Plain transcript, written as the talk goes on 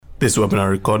This webinar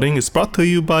recording is brought to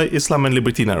you by Islam and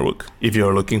Liberty Network. If you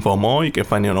are looking for more, you can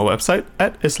find it on our website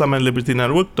at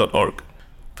islamandlibertynetwork.org.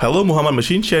 Fellow Muhammad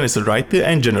Mashinshian is a writer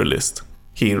and journalist.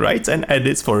 He writes and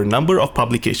edits for a number of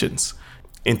publications.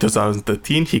 In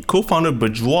 2013, he co-founded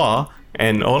Bourgeois,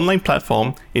 an online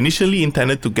platform initially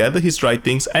intended to gather his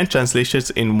writings and translations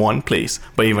in one place,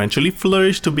 but eventually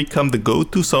flourished to become the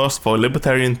go-to source for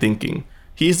libertarian thinking.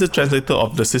 He is the translator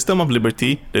of The System of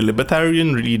Liberty, The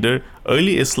Libertarian Reader,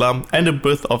 Early Islam, and the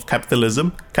Birth of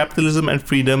Capitalism, Capitalism and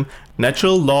Freedom,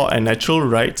 Natural Law and Natural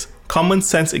Rights, Common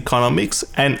Sense Economics,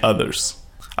 and others.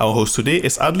 Our host today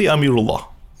is Adli Amirullah.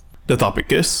 The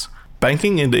topic is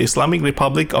Banking in the Islamic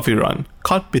Republic of Iran,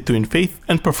 Caught Between Faith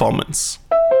and Performance.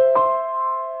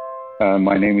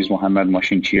 My name is Mohammad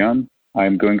Mashinshian.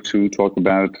 I'm going to talk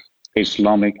about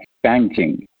Islamic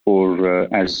banking,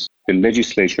 or as the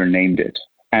legislature named it,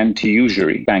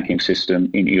 anti-usury banking system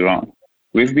in Iran.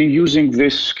 We've been using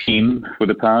this scheme for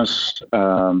the past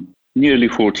nearly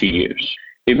 40 years,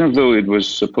 even though it was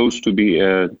supposed to be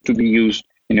used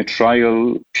in a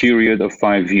trial period of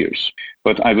 5 years.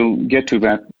 But I will get to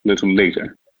that a little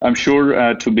later. I'm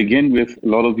sure to begin with, a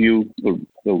lot of you,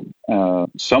 or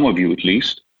some of you at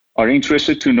least, are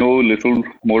interested to know a little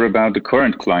more about the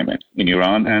current climate in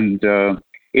Iran, and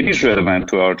it is relevant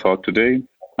to our talk today,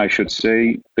 I should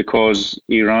say, because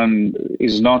Iran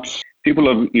is not, people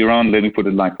of Iran, let me put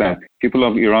it like that, people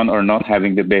of Iran are not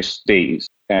having the best days.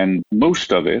 And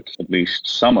most of it, at least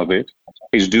some of it,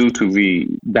 is due to the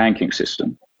banking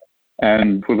system.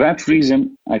 And for that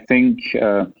reason, I think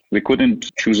we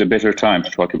couldn't choose a better time to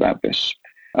talk about this.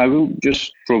 I will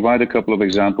just provide a couple of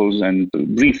examples and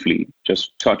briefly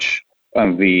just touch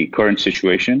on the current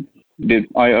situation. The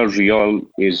IR Rial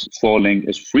is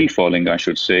free falling, I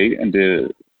should say, and the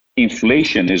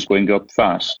inflation is going up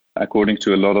fast, according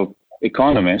to a lot of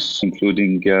economists,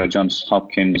 including Johns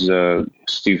Hopkins'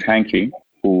 Steve Hanke,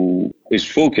 who is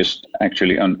focused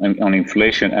actually on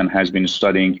inflation and has been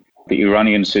studying the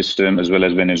Iranian system as well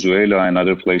as Venezuela and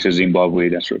other places, Zimbabwe,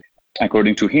 that's right.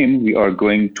 According to him, we are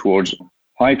going towards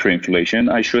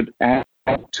hyperinflation. I should add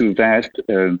to that,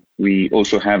 we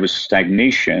also have a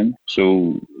stagnation.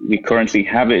 So we currently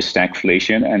have a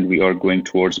stagflation, and we are going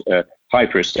towards a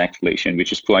hyperstagflation,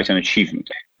 which is quite an achievement.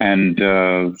 And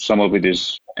some of it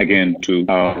is, again, to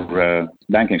our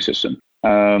banking system.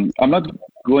 I'm not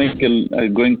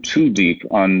going too deep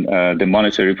on the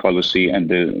monetary policy and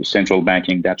the central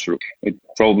banking. It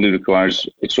probably requires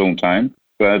its own time.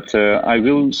 But I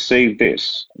will say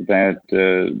this, that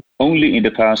only in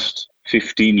the past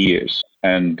 15 years,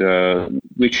 and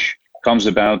which comes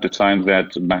about the time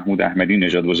that Mahmoud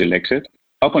Ahmadinejad was elected,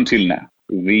 up until now,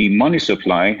 the money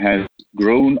supply has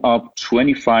grown up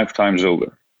 25 times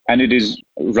over, and it is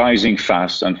rising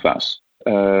fast and fast.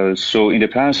 So in the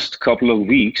past couple of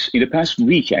weeks, in the past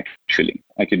week actually,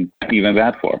 I can even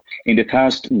that far, in the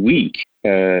past week,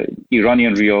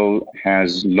 Iranian rial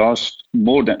has lost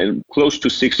more than close to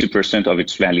 60% of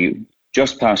its value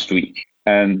just past week.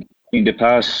 And in the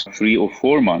past 3 or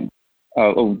 4 months,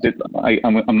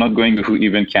 I'm not going to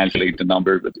even calculate the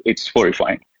number, but it's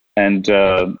horrifying. And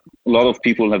a lot of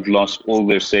people have lost all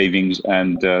their savings,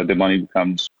 and the money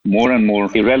becomes more and more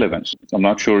irrelevant. I'm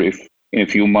not sure if in a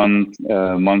few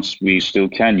months we still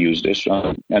can use this.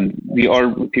 And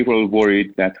people are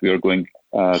worried that we are going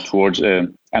towards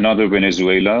another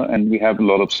Venezuela, and we have a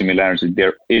lot of similarities.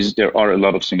 There are a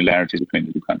lot of similarities between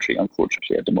the two countries,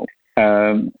 unfortunately, at the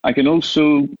moment. I can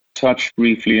also touch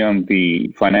briefly on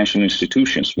the financial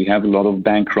institutions. We have a lot of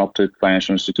bankrupted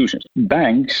financial institutions.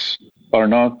 Banks are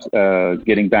not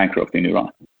getting bankrupt in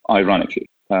Iran, ironically,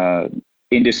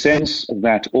 in the sense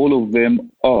that all of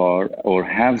them are or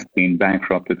have been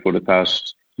bankrupted for the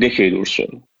past decade or so.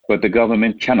 But the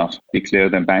government cannot declare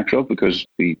them bankrupt because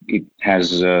it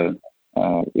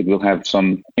will have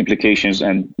some implications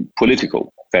and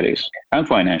political, that is, and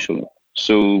financial.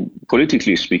 So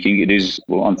politically speaking, it is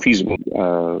unfeasible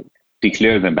to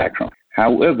declare them bankrupt.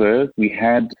 However, we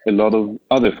had a lot of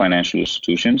other financial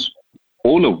institutions,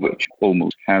 all of which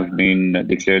almost have been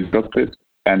declared bankrupt,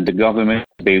 and the government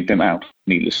bailed them out,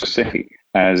 needless to say,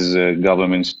 as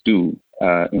governments do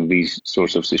in these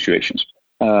sorts of situations.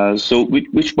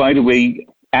 Which, by the way,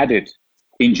 added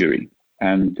injury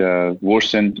and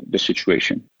worsened the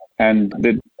situation. And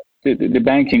the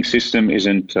banking system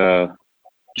isn't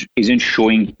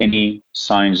showing any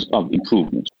signs of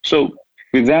improvement. So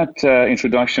with that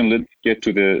introduction, let's get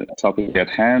to the topic at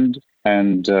hand.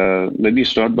 And let me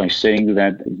start by saying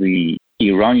that the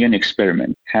Iranian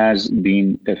experiment has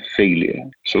been a failure.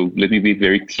 So let me be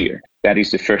very clear. That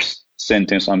is the first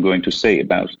sentence I'm going to say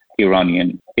about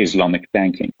Iranian Islamic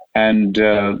banking. And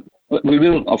We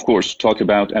will, of course, talk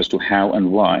about as to how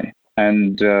and why.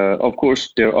 And of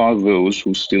course, there are those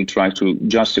who still try to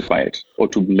justify it or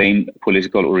to blame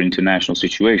political or international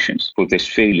situations for this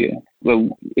failure.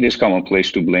 Well, it is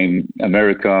commonplace to blame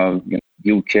America,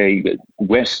 UK,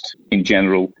 West in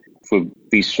general for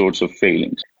these sorts of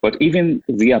failings. But even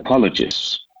the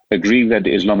apologists agree that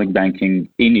the Islamic banking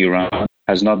in Iran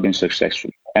has not been successful.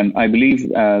 And I believe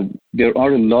there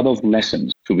are a lot of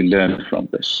lessons to be learned from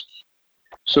this.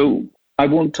 So I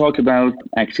won't talk about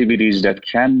activities that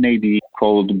can maybe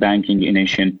called banking in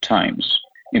ancient times,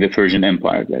 in the Persian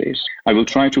Empire, that is. I will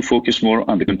try to focus more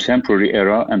on the contemporary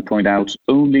era and point out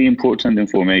only important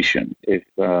information if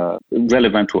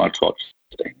relevant to our talk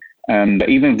today. And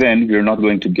even then, we're not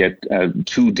going to get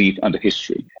too deep on the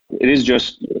history. It is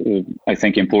just, I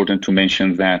think, important to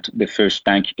mention that the first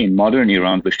bank in modern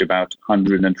Iran was about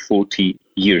 140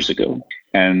 years ago.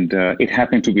 And it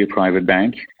happened to be a private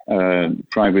bank,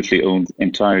 privately owned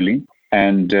entirely.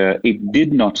 And it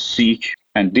did not seek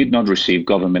and did not receive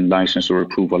government license or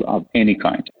approval of any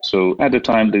kind. So at the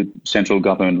time, the central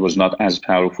government was not as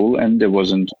powerful and there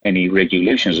wasn't any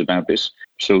regulations about this.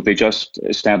 So they just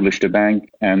established a bank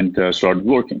and started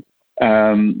working.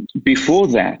 Before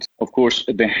that, of course,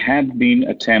 there had been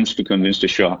attempts to convince the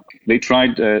Shah. They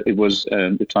tried, it was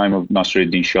the time of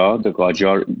Nasruddin Shah, the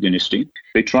Qajar dynasty.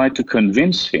 They tried to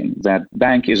convince him that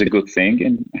bank is a good thing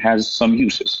and has some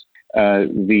uses.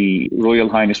 The Royal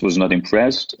Highness was not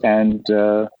impressed and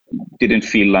didn't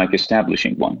feel like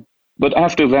establishing one. But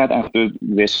after that, after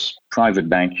this private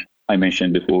bank I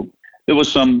mentioned before, there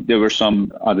were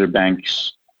some other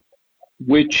banks,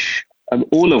 which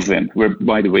all of them were,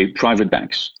 by the way, private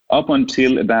banks, up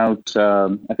until about,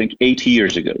 I think, 80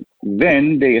 years ago.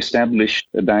 Then they established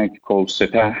a bank called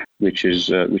Sepah, which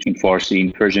in Farsi,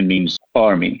 in Persian, means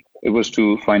army. It was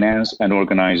to finance and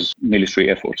organize military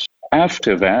efforts.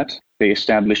 After that, they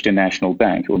established a national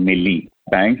bank, or Milli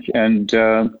Bank, and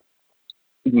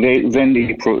they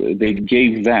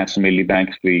gave that Milli Bank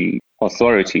the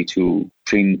authority to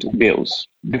print bills.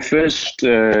 The first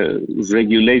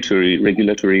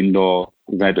regulatory law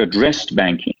that addressed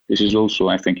banking, this is also,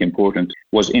 I think, important,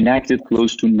 was enacted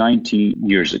close to 90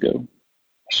 years ago.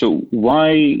 So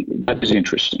why that is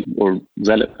interesting or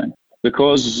relevant?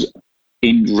 Because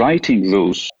in writing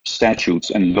those statutes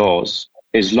and laws,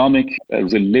 Islamic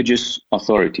religious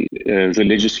authority,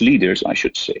 religious leaders, I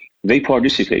should say, they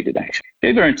participated actually.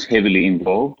 They weren't heavily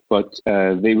involved, but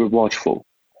they were watchful.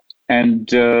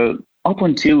 And up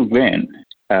until then,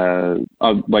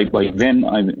 by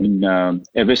then,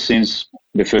 ever since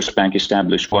the first bank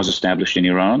was established in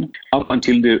Iran, up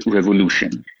until the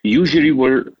revolution, usually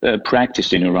were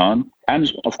practiced in Iran and,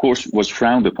 of course, was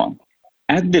frowned upon.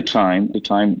 At the time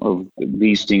of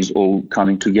these things all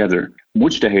coming together,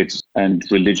 mujtahids and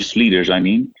religious leaders,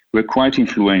 were quite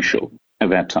influential at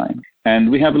that time.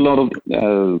 And we have a lot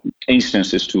of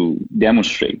instances to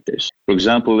demonstrate this. For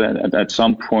example, at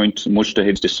some point,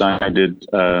 mujtahids decided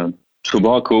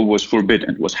tobacco was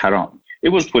forbidden, was haram. It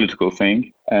was a political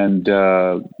thing, and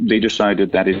they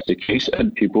decided that is the case,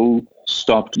 and people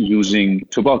stopped using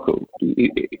tobacco.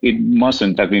 It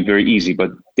mustn't have been very easy,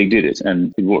 but they did it,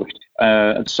 and it worked.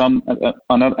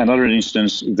 Another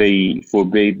instance, they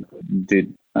forbade the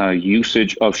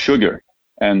usage of sugar,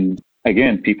 and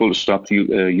again, people stopped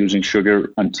using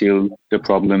sugar until the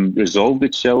problem resolved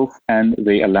itself, and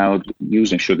they allowed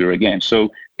using sugar again.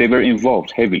 So they were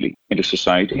involved heavily in the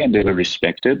society, and they were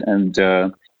respected. And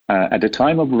at the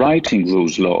time of writing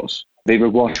those laws, they were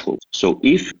watchful. So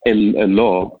if a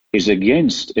law is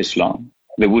against Islam,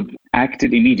 they would act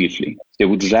it immediately. They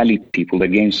would rally people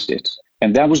against it.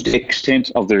 And that was the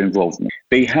extent of their involvement.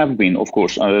 They have been, of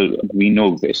course, we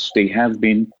know this, they have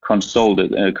been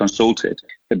consulted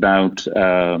about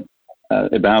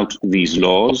these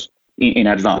laws in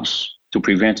advance to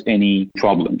prevent any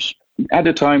problems. At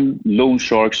the time, loan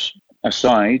sharks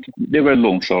aside, there were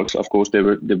loan sharks. Of course,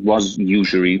 there was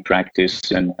usury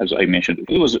practice, and as I mentioned,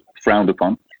 it was frowned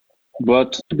upon.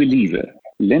 But to believer,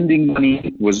 lending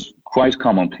money was quite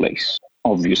commonplace,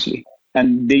 obviously.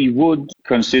 And they would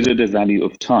consider the value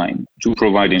of time to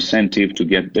provide incentive to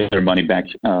get their money back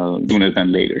sooner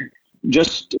than later.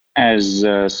 Just as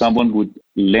someone would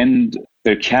lend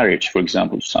their carriage, for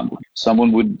example, to someone.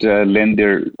 Someone would lend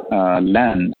their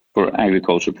land for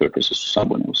agricultural purposes to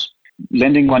someone else.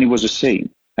 Lending money was the same,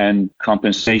 and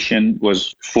compensation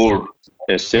was for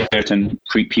a certain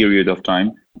period of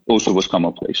time also was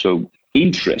commonplace. So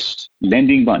interest,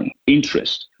 lending money,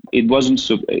 interest, it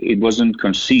wasn't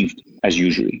conceived as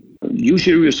usury.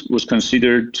 Usury was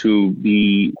considered to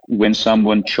be when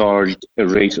someone charged a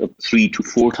rate of 3 to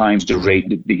 4 times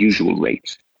the usual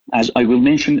rate. As I will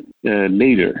mention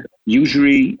later,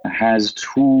 usury has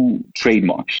two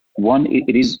trademarks. One,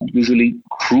 it is usually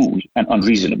cruel and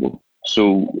unreasonable.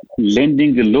 So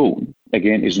lending a loan,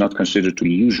 again, is not considered to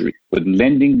be usury, but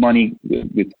lending money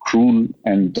with cruel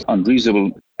and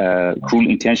unreasonable, cruel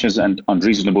intentions and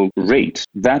unreasonable rates,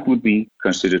 that would be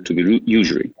considered to be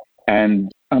usury.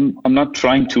 And I'm not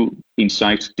trying to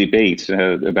incite debate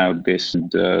about this,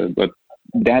 but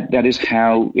that is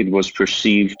how it was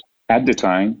perceived at the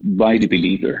time by the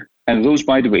believer. And those,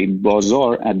 by the way,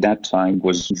 Bazaar at that time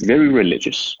was very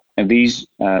religious. And these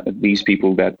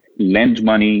people that lend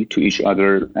money to each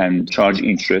other and charge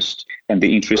interest, and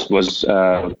the interest was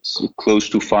close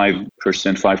to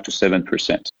 5%, 5 to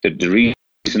 7%. The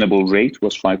reasonable rate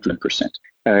was 5 to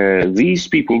 10%. These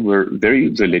people were very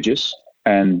religious,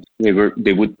 and they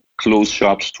would close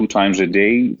shops 2 times a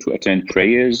day to attend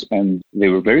prayers, and they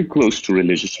were very close to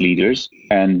religious leaders.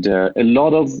 And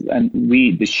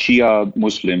we, the Shia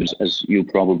Muslims, as you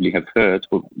probably have heard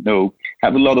or know,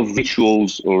 have a lot of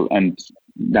rituals and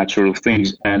that sort of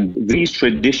things. And these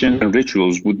traditions and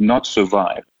rituals would not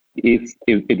survive if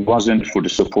it wasn't for the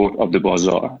support of the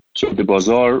Bazaar. So the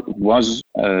Bazaar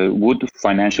would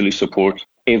financially support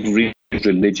every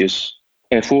religious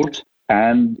effort,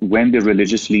 and when the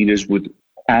religious leaders would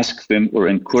ask them or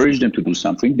encourage them to do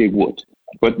something, they would.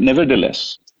 But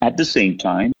nevertheless, at the same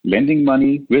time, lending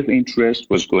money with interest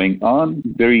was going on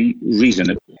very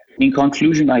reasonably. In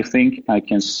conclusion, I think I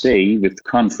can say with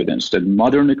confidence that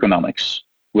modern economics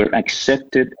were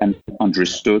accepted and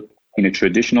understood in a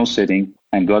traditional setting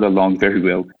and got along very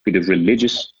well with the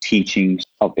religious teachings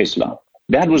of Islam.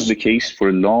 That was the case for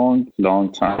a long,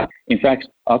 long time. In fact,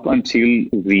 up until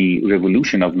the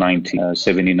revolution of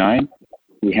 1979,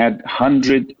 we had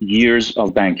 100 years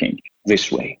of banking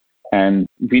this way. And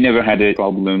we never had any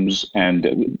problems.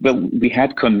 And we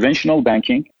had conventional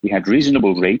banking, we had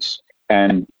reasonable rates,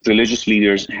 and religious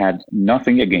leaders had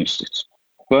nothing against it.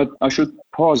 But I should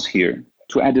pause here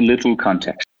to add a little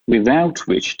context, without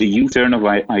which the U-turn of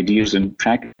ideas and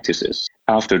practices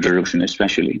after the revolution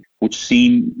especially would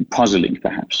seem puzzling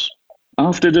perhaps.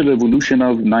 After the revolution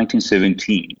of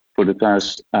 1917, for the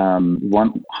past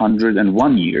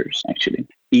 101 years, actually,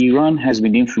 Iran has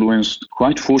been influenced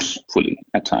quite forcefully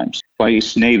at times by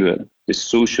its neighbor, the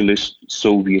socialist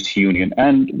Soviet Union,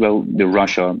 and, the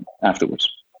Russia afterwards.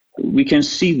 We can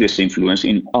see this influence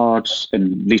in arts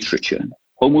and literature.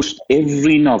 Almost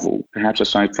every novel, perhaps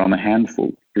aside from a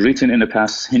handful, written in the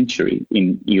past century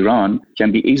in Iran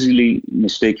can be easily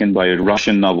mistaken by a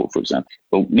Russian novel, for example.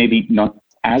 Well, maybe not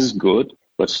as good,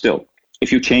 but still.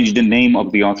 If you change the name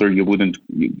of the author, you wouldn't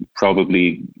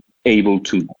probably able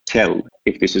to tell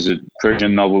if this is a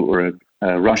Persian novel or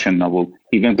a Russian novel,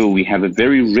 even though we have a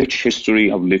very rich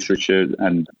history of literature,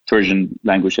 and Persian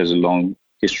language has a long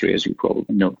history, as you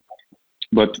probably know.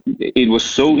 But it was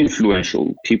so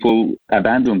influential, people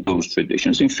abandoned those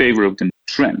traditions in favor of the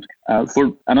trend.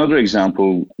 For another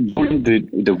example, during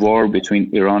the war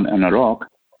between Iran and Iraq,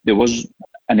 there was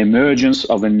an emergence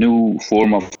of a new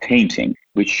form of painting,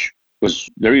 which was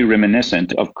very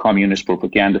reminiscent of communist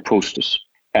propaganda posters.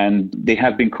 And they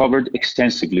have been covered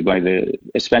extensively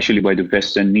especially by the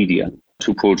Western media,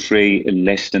 to portray a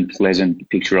less than pleasant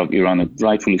picture of Iran, and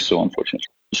rightfully so, unfortunately.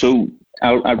 So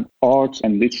our art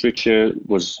and literature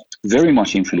was very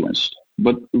much influenced,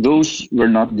 but those were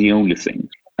not the only thing.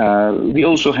 We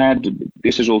also had,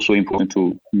 this is also important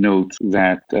to note,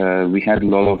 that we had a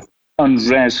lot of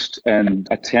unrest and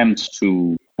attempts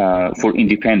for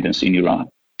independence in Iran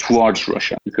towards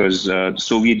Russia, because the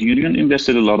Soviet Union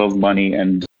invested a lot of money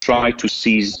and tried to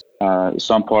seize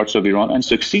some parts of Iran, and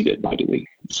succeeded, by the way.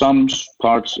 Some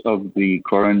parts of the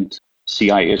current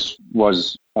CIS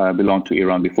belonged to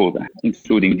Iran before that,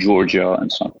 including Georgia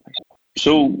and some.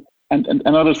 So, and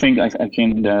another thing I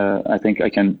think I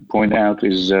can point out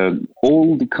is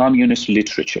all the communist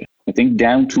literature. I think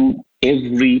down to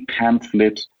every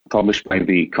pamphlet published by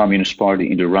the Communist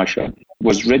Party in Russia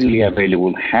was readily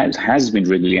available, has been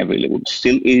readily available,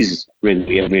 still is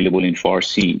readily available in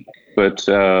Farsi. But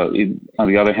on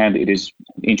the other hand, it is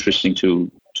interesting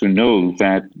to know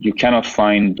that you cannot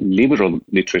find liberal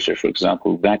literature, for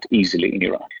example, that easily in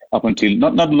Iran. Up until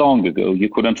not long ago, you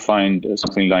couldn't find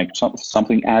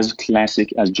something as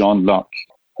classic as John Locke,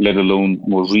 let alone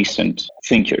more recent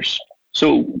thinkers.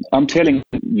 So I'm telling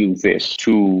you this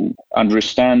to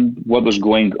understand what was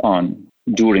going on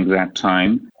during that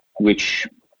time, which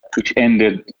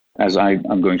ended, as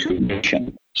I'm going to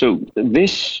mention. So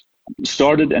this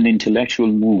started an intellectual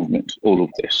movement, all of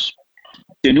this.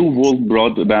 The New World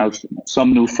brought about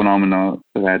some new phenomena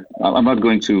that I'm not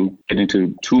going to get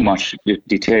into too much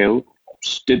detail,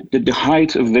 the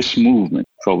height of this movement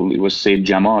probably was Sayyid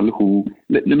Jamal, who,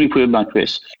 let me put it like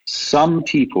this. Some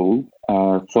people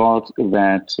thought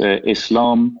that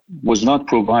Islam was not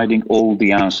providing all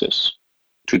the answers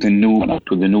to the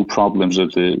new problems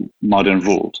of the modern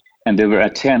world. And there were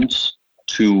attempts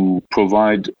to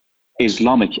provide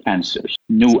Islamic answers,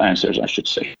 new answers, I should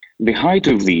say. The height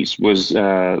of these was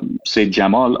Sayyid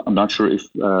Jamal. I'm not sure if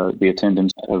the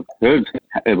attendants have heard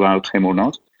about him or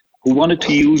not, who wanted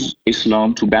to use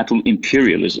Islam to battle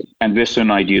imperialism and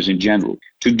Western ideas in general.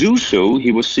 To do so,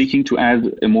 he was seeking to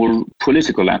add a more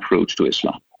political approach to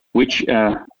Islam, which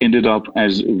ended up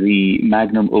as the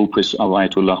magnum opus of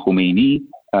Ayatollah Khomeini,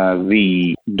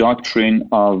 the doctrine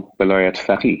of Velayat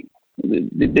Faqih.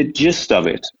 The gist of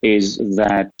it is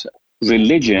that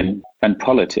religion and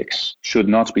politics should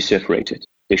not be separated.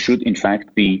 They should, in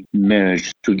fact, be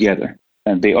merged together.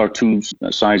 And they are two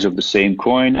sides of the same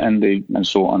coin, and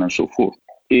so on and so forth.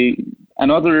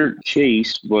 Another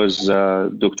case was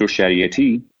Dr.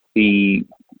 Shariati. He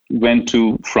went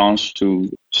to France to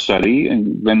study,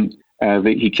 and when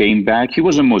he came back, he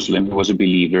was a Muslim, he was a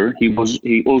believer.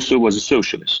 He also was a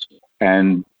socialist,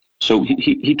 and so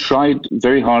he tried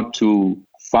very hard to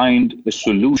find a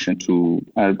solution to.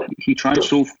 He tried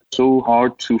so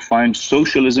hard to find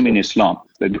socialism in Islam.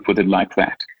 Let me put it like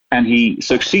that, and he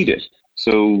succeeded.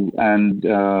 So, and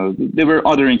there were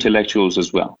other intellectuals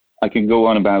as well. I can go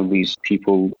on about these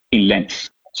people in length.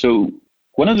 So,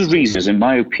 one of the reasons, in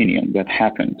my opinion, that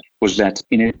happened was that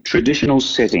in a traditional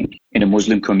setting, in a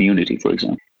Muslim community, for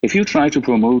example, if you try to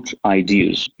promote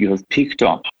ideas you have picked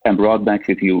up and brought back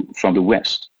with you from the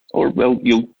West, or, well,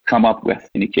 you come up with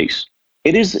in a case,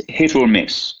 it is hit or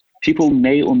miss. People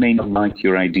may or may not like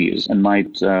your ideas and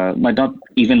might not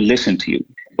even listen to you.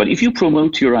 But if you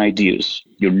promote your ideas,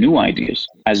 your new ideas,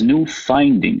 as new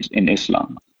findings in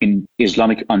Islam, in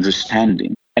Islamic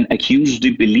understanding, and accuse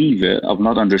the believer of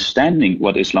not understanding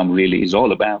what Islam really is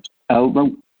all about,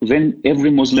 well, then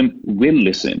every Muslim will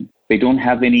listen. They don't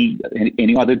have any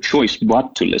other choice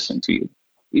but to listen to you.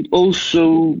 It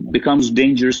also becomes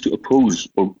dangerous to oppose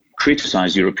or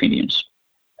criticize your opinions.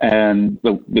 And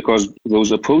well, because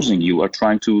those opposing you are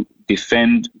trying to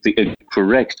defend the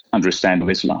correct understanding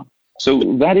of Islam. So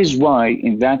that is why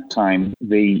in that time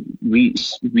we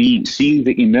see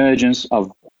the emergence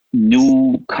of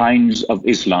new kinds of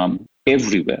Islam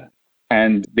everywhere.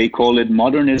 And they call it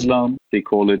modern Islam, they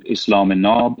call it Islam and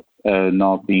Nab,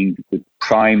 Nab being the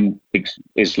prime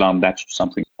Islam, that's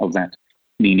something of that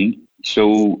meaning.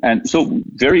 So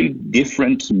very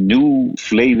different new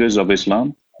flavors of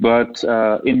Islam. But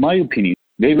in my opinion,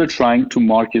 they were trying to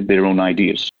market their own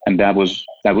ideas. And that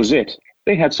was it.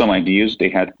 They had some ideas.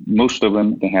 Most of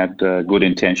them had good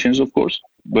intentions, of course.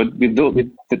 But with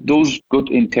those good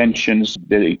intentions,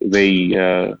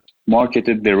 they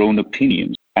marketed their own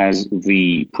opinions as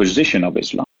the position of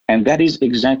Islam. And that is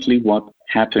exactly what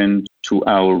happened to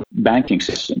our banking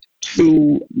system.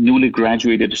 2 newly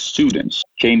graduated students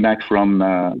came back from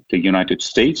the United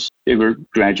States. They were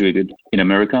graduated in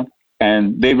America,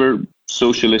 and they were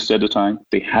socialists at the time.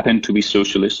 They happened to be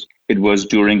socialists. It was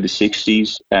during the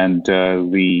 60s and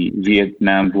the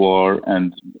Vietnam War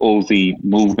and all the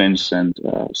movements and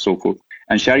so forth.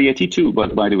 And Shariati too,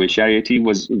 but by the way, Shariati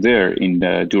was there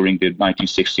during the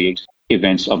 1968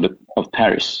 events of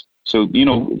Paris. So,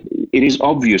 it is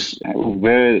obvious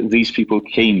where these people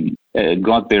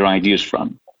got their ideas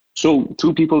from. So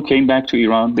 2 people came back to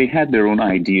Iran. They had their own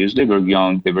ideas. They were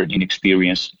young. They were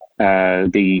inexperienced.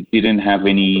 They didn't have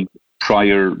any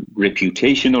prior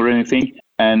reputation or anything.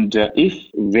 And if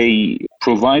they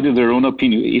provided their own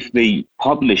opinion, if they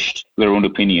published their own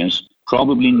opinions,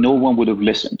 probably no one would have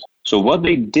listened. So what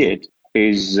they did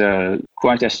is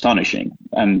quite astonishing.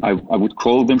 And I would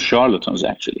call them charlatans,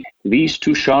 actually. These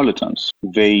 2 charlatans,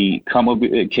 they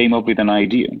came up with an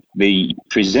idea. They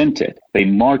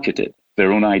marketed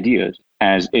their own ideas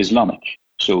as Islamic.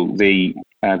 So they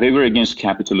were against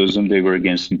capitalism. They were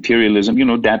against imperialism,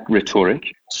 that rhetoric.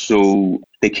 So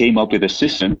they came up with a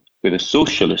system, with a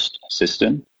socialist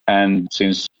system. And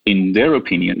since in their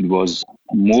opinion, it was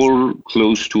more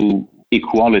close to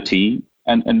equality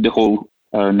and the whole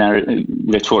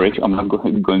rhetoric, I'm not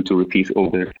going to repeat all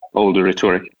the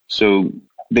rhetoric. So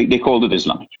they called it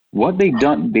Islamic. What they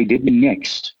did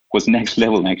next was next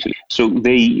level, actually. So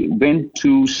they went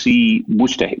to see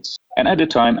mujtahids. And at the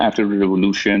time, after the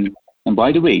revolution, and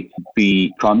by the way,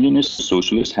 the communists,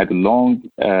 socialists had long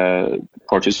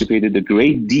participated a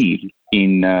great deal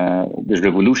in the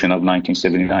revolution of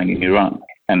 1979 in Iran.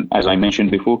 And as I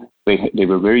mentioned before, they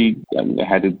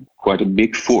had quite a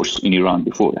big force in Iran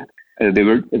before that. They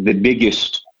were the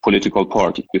biggest political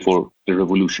party before the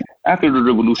revolution. After the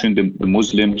revolution, the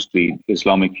Muslims, the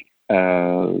Islamic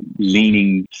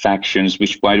leaning factions,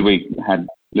 which, by the way, had,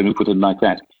 let me put it like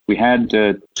that, we had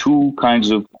two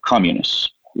kinds of communists: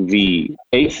 the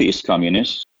atheist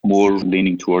communists, more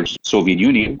leaning towards Soviet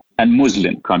Union, and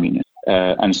Muslim communists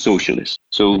and socialists.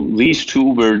 So these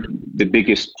two were the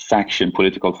biggest faction,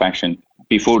 political faction,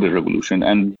 before the revolution,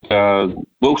 and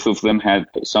both of them had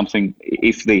something,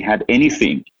 if they had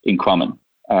anything in common,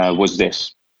 was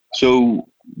this. So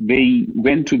they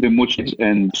went to the mujtahids,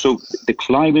 and so the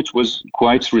climate was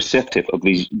quite receptive of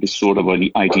this sort of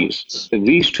ideas.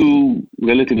 These two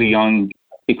relatively young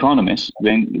economists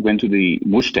went to the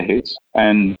mujtahids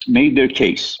and made their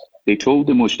case. They told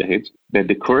the mujtahids that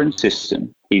the current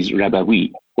system is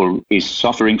rabawi, or is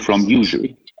suffering from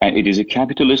usury. And it is a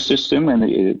capitalist system, and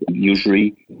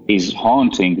usury is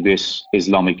haunting this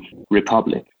Islamic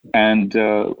republic. And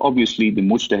obviously the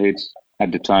mujtahids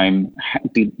at the time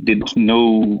did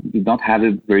not have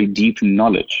a very deep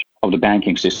knowledge of the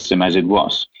banking system as it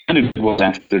was. And it was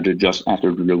just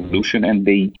after the revolution, and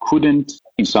they couldn't,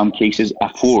 in some cases,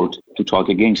 afford to talk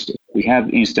against it. We have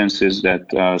instances that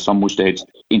some mujtahids,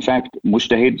 in fact,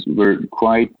 mujtahids were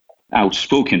quite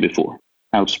outspoken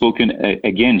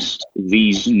against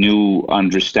these new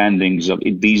understandings of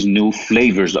these new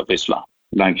flavors of Islam,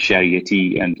 like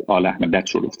Shariati and Al-Ahmad, that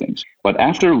sort of things. But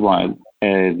after a while,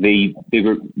 they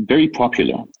were very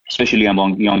popular, especially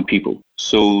among young people.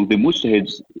 So the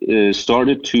mujtahids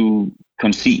started to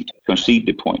concede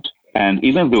the point. And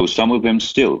even though some of them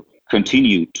still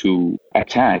continue to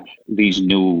attack these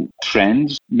new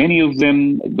trends, many of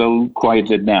them, though,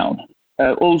 quieted down.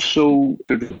 Also,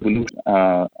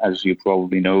 as you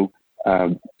probably know, a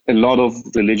lot of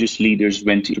religious leaders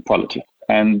went into politics,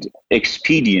 and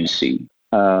expediency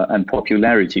and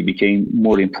popularity became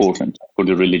more important for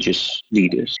the religious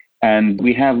leaders. And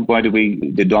we have, by the way,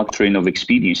 the doctrine of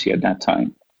expediency at that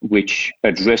time, which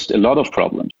addressed a lot of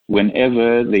problems.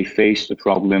 Whenever they faced a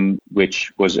problem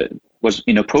which was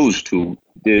in opposed to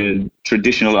the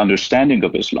traditional understanding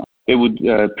of Islam, they would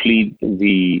plead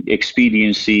the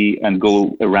expediency and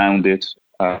go around it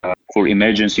for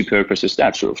emergency purposes,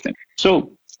 that sort of thing.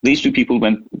 So these two people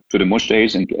went to the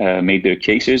mujtahids and made their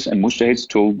cases, and mujtahids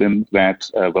told them that,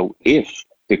 if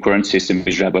the current system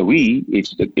is rabawi,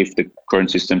 if the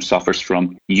current system suffers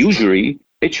from usury,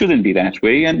 it shouldn't be that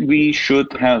way, and we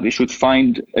should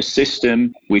find a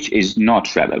system which is not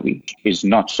rabawi, is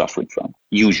not suffering from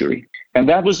usury. And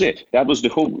that was it. That was the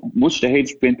whole.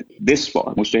 Mujtahids went this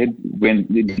far. They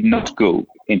did not go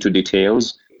into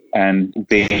details, and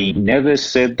they never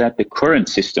said that the current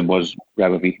system was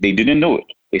rabawi. They didn't know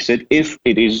it. They said if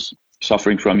it is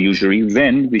suffering from usury,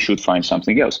 then we should find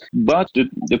something else. But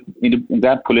in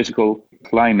that political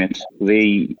climate,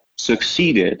 they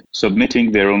succeeded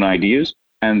submitting their own ideas,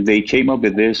 and they came up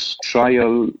with this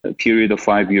trial period of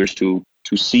 5 years to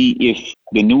see if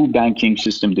the new banking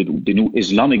system, the new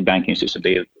Islamic banking system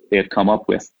they had come up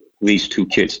with, these two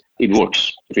kids, if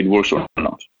it works or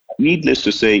not. Needless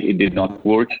to say, it did not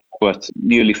work, but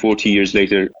nearly 40 years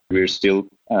later, we're still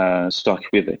stuck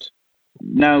with it.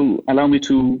 Now, allow me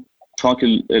to talk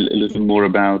a little more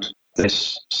about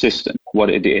this system, what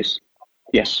it is.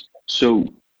 Yes. So,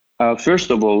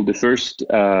 first of all, the first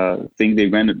thing they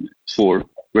went for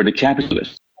were the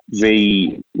capitalists.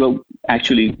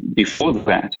 Actually, before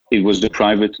that, it was the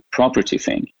private property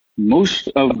thing. Most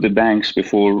of the banks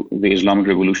before the Islamic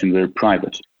Revolution were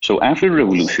private. So after the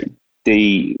revolution,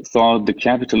 they thought the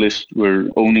capitalists were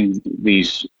owning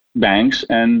these banks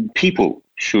and people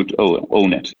should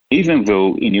own it. Even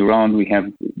though in Iran we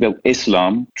have,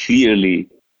 Islam clearly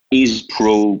is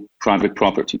pro-private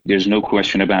property. There's no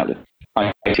question about it.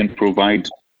 I can provide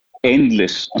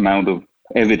endless amount of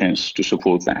evidence to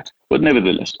support that. But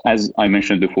nevertheless, as I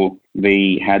mentioned before,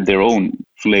 they had their own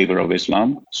flavor of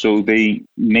Islam. So they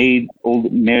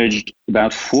merged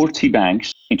about 40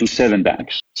 banks into 7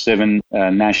 banks, 7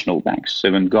 national banks,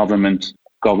 7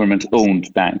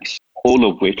 government-owned banks, all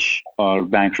of which are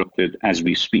bankrupted as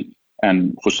we speak,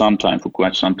 and for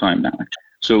quite some time now.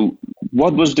 So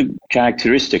what was the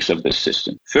characteristics of this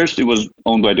system? First, it was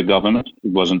owned by the government.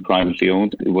 It wasn't privately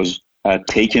owned. It was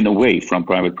taken away from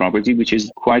private property, which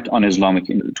is quite un-Islamic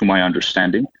to my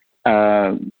understanding.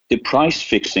 The price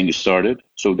fixing started.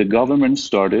 So the government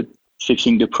started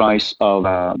fixing the price of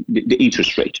the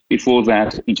interest rate. Before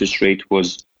that, interest rate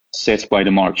was set by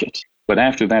the market. But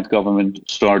after that, government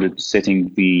started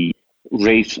setting the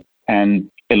rate,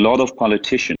 and a lot of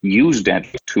politicians used that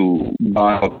to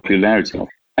buy popularity.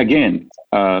 Again,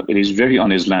 it is very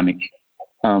un-Islamic.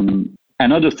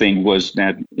 Another thing was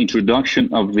that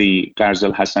introduction of the Qarz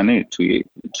al-Hasaneh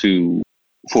to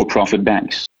for-profit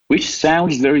banks, which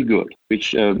sounds very good.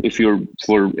 Which, if you're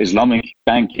for Islamic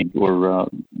banking or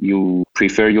you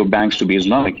prefer your banks to be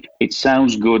Islamic, it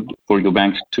sounds good for your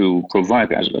bank to provide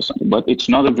Ghaz al-Hassani. But it's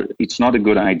not a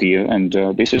good idea, and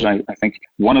this is, I think,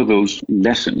 one of those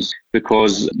lessons,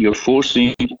 because you're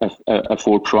forcing a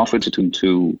for-profit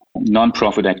into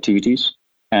non-profit activities.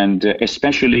 And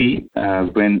especially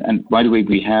when, and by the way,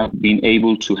 we have been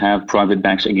able to have private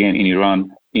banks again in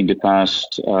Iran in the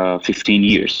past 15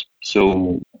 years.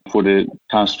 So for the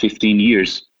past 15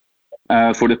 years,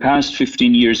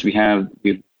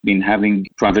 we've been having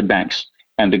private banks,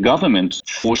 and the government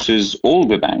forces all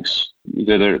the banks,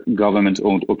 whether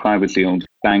government-owned or privately owned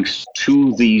banks,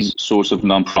 to these sorts of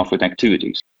non-profit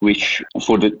activities, which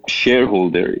for the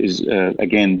shareholder is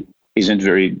again isn't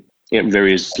very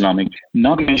Islamic.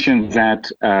 Not to mention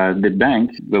that the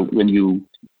bank, when you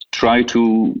try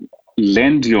to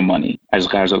lend your money as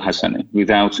Ghaz al-Hassani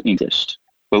without interest,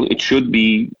 well, it should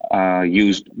be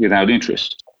used without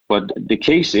interest. But the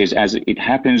case is, as it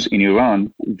happens in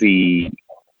Iran,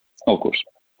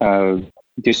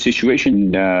 this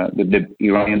situation, the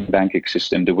Iranian banking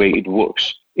system, the way it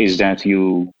works, is that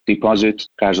you deposit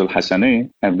Ghaz al-Hassani,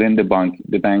 and then the bank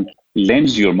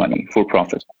lends your money for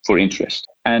profit, for interest.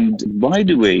 And by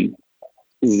the way,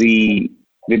 the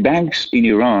banks in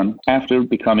Iran, after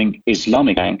becoming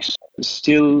Islamic banks,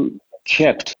 still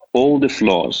kept all the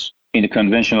flaws in the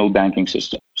conventional banking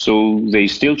system. So they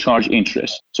still charge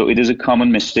interest. So it is a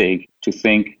common mistake to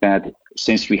think that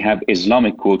since we have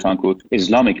Islamic, quote unquote,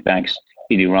 Islamic banks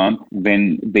in Iran,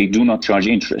 then they do not charge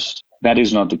interest. That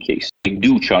is not the case. They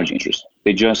do charge interest.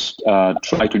 They just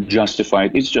try to justify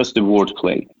it. It's just the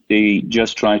wordplay. They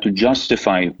just try to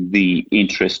justify the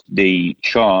interest they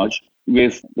charge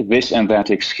with this and that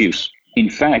excuse. In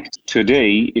fact,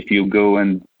 today, if you go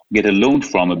and get a loan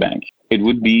from a bank, it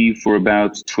would be for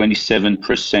about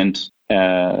 27%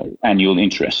 annual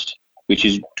interest, which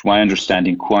is, to my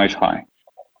understanding, quite high.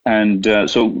 And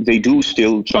so they do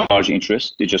still charge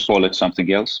interest. They just call it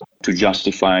something else to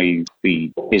justify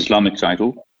the Islamic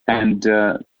title. And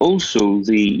also,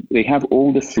 they have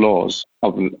all the flaws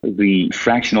of the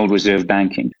fractional reserve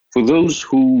banking. For those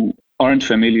who aren't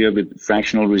familiar with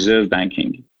fractional reserve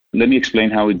banking, let me explain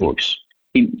how it works.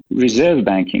 In reserve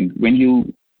banking, when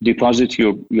you deposit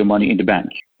your money in the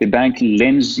bank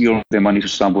lends the money to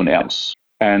someone else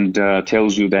and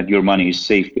tells you that your money is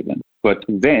safe with them. But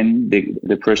then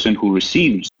the person who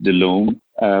receives the loan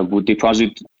would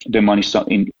deposit the money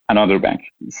in another bank.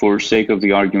 For sake of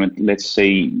the argument, let's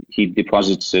say he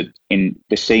deposits it in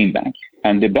the same bank,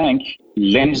 and the bank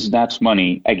lends that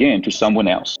money again to someone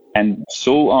else, and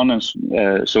so on and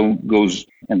so goes.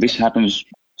 And this happens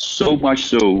so much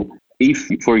so, if,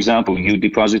 for example, you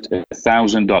deposit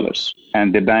 $1,000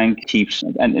 and the bank keeps,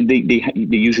 and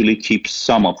they usually keep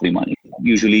some of the money,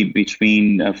 usually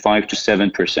between 5 to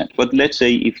 7%. But let's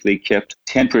say if they kept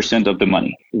 10% of the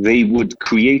money, they would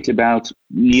create about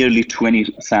nearly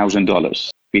 $20,000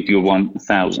 with your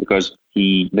 1,000, because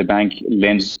the bank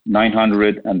lends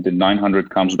 900 and the 900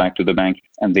 comes back to the bank,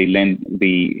 and they lend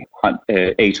the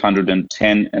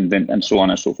 810 and so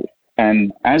on and so forth.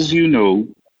 And as you know,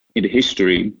 in the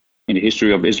history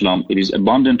of Islam, it is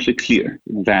abundantly clear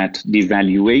that the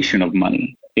valuation of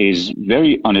money is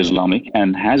very un-Islamic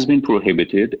and has been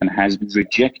prohibited and has been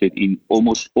rejected in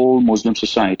almost all Muslim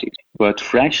societies. But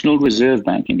fractional reserve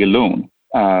banking alone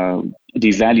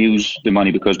devalues the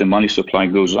money, because the money supply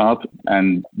goes up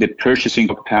and the purchasing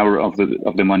power of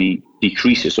the money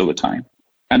decreases over time.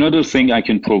 Another thing I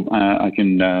can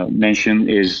mention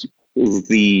is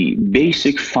the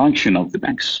basic function of the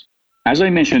banks. As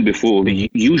I mentioned before, the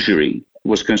usury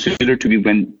was considered to be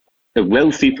when a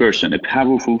wealthy person, a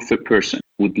powerful person,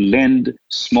 would lend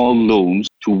small loans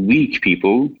to weak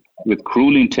people with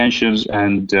cruel intentions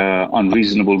and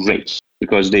unreasonable rates,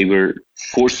 because they were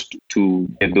forced to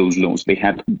get those loans. They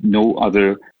had no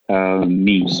other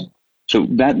means. So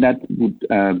that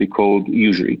would be called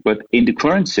usury. But in the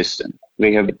current system,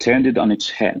 they have turned it on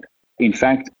its head. In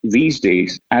fact, these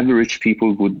days, average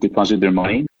people would deposit their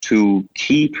money to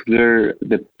keep their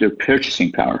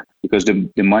purchasing power, because the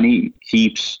money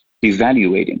keeps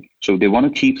devaluating. So they want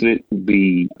to keep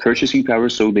the purchasing power,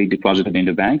 so they deposit it in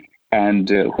the bank. And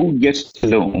who gets the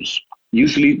loans?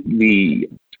 Usually the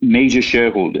major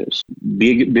shareholders,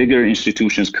 bigger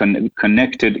institutions,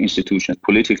 connected institutions,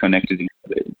 politically connected,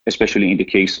 especially in the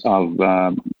case of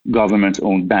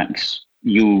government-owned banks.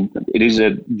 It is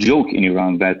a joke in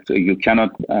Iran that you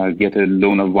cannot get a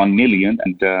loan of 1 million.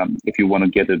 And if you want to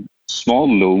get a small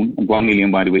loan, 1 million,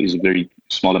 by the way, is a very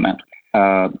small amount.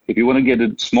 If you want to get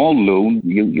a small loan,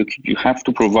 you have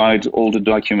to provide all the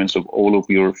documents of all of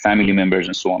your family members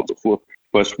and so on and so forth.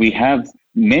 But we have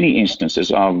many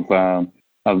instances of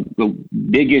the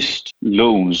biggest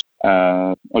loans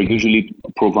are usually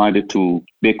provided to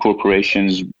big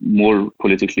corporations, more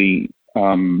politically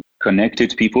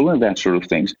connected people, and that sort of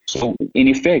things. So in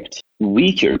effect,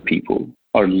 weaker people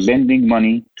are lending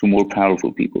money to more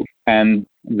powerful people, and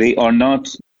they are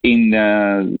not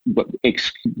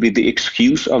with the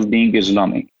excuse of being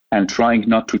Islamic and trying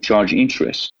not to charge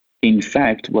interest. In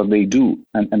fact, what they do,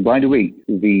 and by the way,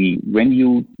 when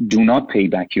you do not pay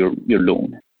back your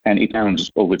loan and it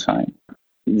earns over time,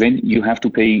 then you have to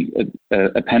pay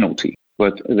a penalty.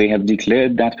 But they have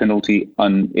declared that penalty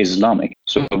un-Islamic,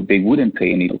 so they wouldn't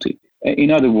pay any penalty.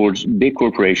 In other words, big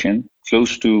corporation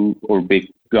close to, or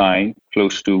big guy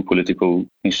close to political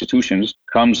institutions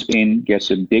comes in, gets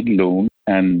a big loan,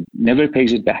 and never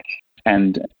pays it back.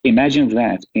 And imagine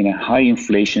that in a high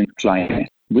inflation climate,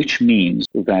 which means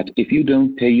that if you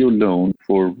don't pay your loan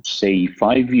for, say,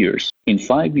 5 years, in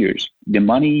 5 years, the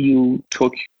money you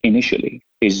took initially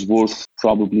is worth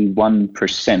probably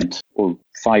 1% or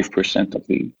 5% of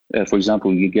the, for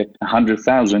example, you get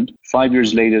 100,000, 5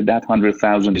 years later, that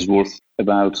 100,000 is worth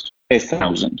about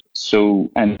 1,000. So,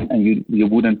 and you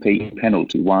wouldn't pay a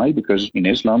penalty. Why? Because in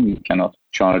Islam, you cannot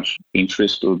charge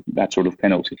interest or that sort of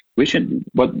penalty,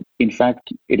 but in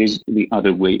fact, it is the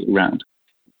other way around.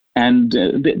 And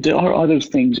there are other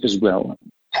things as well.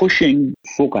 Pushing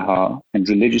fuqaha and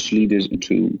religious leaders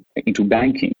into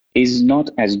banking is not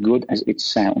as good as it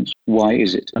sounds. Why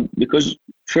is it? Because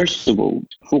first of all,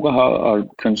 fuqaha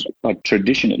are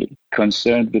traditionally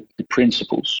concerned with the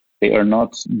principles. They are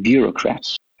not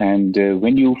bureaucrats. And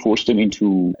when you force them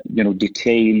into,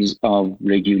 details of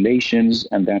regulations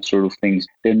and that sort of things,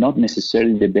 they're not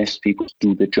necessarily the best people to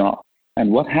do the job.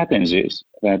 And what happens is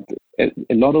that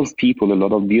a lot of people, a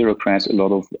lot of bureaucrats, a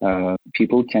lot of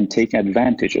people can take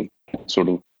advantage of that sort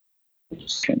of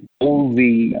all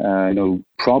the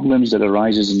problems that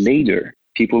arises later.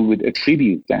 People would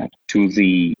attribute that to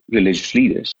the religious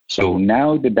leaders. So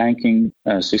now the banking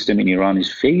system in Iran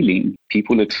is failing.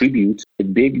 People attribute a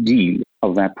big deal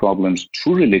of that problems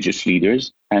to religious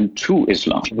leaders and to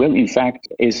Islam. Well, in fact,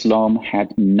 Islam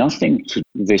had nothing to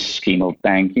this scheme of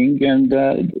banking. And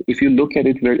if you look at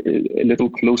it a little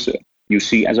closer, you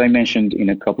see, as I mentioned in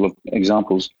a couple of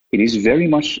examples, it is very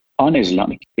much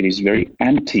un-Islamic. It is very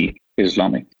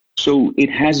anti-Islamic. So it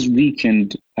has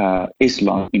weakened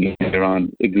Islam in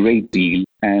Iran a great deal,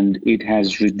 and it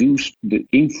has reduced the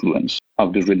influence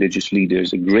of the religious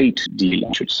leaders a great deal,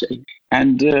 I should say.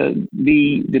 And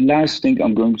the last thing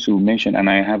I'm going to mention, and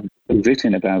I have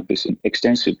written about this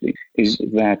extensively, is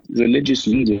that religious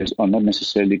leaders are not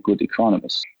necessarily good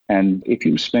economists. And if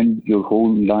you spend your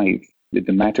whole life with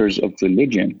the matters of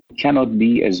religion, you cannot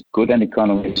be as good an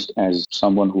economist as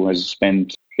someone who has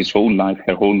spent his whole life,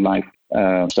 her whole life,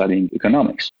 studying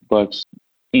economics. But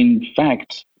in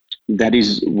fact, that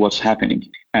is what's happening.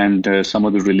 And some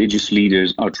of the religious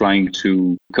leaders are trying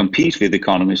to compete with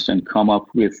economists and come up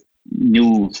with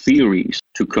new theories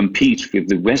to compete with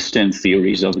the Western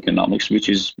theories of economics, which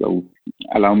is, well,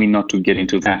 allow me not to get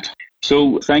into that.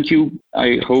 So thank you.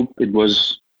 I hope it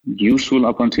was useful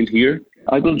up until here.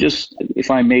 I will just,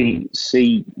 if I may,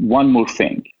 say one more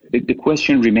thing. The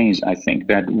question remains, I think,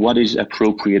 that what is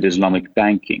appropriate Islamic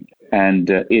banking? And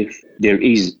if there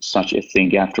is such a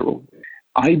thing after all.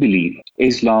 I believe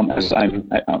Islam, as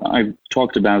I've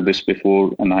talked about this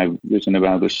before, and I've written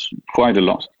about this quite a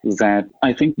lot, that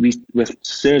I think with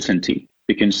certainty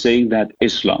we can say that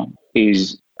Islam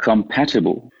is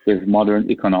compatible with modern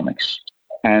economics.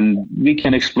 And we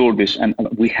can explore this, and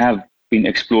we have been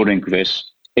exploring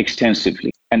this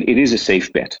extensively. And it is a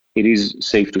safe bet. It is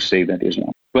safe to say that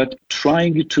Islam. But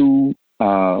trying to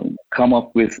come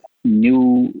up with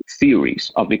new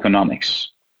theories of economics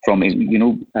from,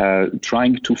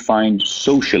 trying to find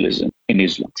socialism in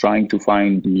Islam, trying to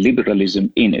find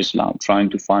liberalism in Islam, trying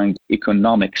to find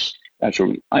economics.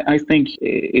 Actually, I think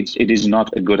it is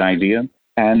not a good idea,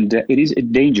 and it is a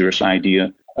dangerous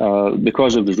idea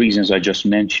because of the reasons I just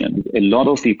mentioned. A lot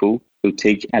of people will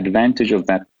take advantage of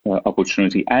that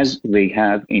opportunity, as they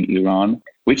have in Iran,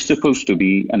 which is supposed to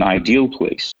be an ideal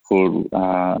place for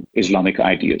Islamic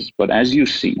ideas. But as you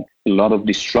see, a lot of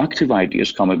destructive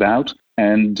ideas come about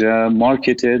and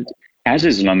marketed as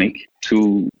Islamic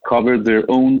to cover their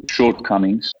own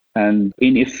shortcomings. And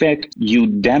in effect, you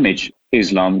damage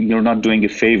Islam. You're not doing a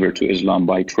favor to Islam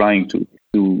by trying to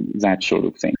do that sort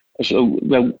of thing. So,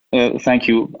 well, thank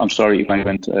you. I'm sorry if I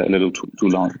went a little too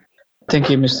long. Thank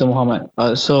you, Mr.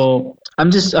 Muhammad. So I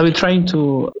will trying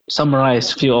to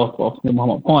summarize few of the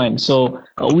Muhammad points. So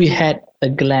we had a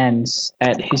glance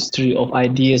at history of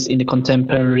ideas in the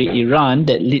contemporary Iran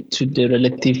that lead to the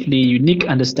relatively unique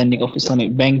understanding of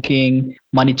Islamic banking,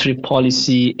 monetary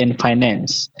policy, and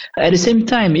finance. At the same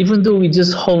time, even though we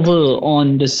just hover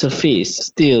on the surface,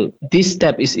 still this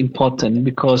step is important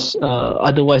because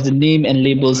otherwise the name and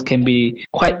labels can be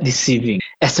quite deceiving.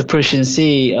 As the Persians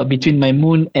say, between my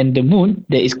moon and the moon,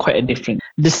 there is quite a difference.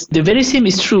 The very same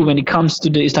is true when it comes to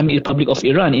the Islamic Republic of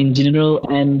Iran in general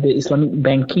and the Islamic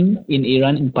banking in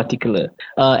Iran in particular.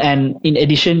 And in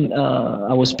addition,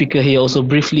 our speaker here also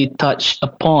briefly touched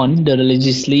upon the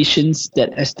legislations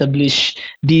that establish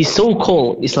the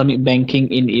so-called Islamic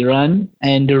banking in Iran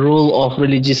and the role of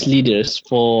religious leaders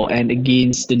for and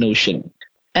against the notion.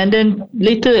 And then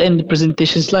later in the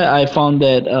presentation slide, I found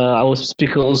that our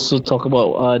speaker also talk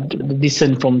about the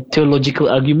descent from theological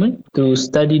argument to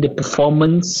study the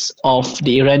performance of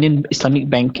the Iranian Islamic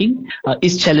banking,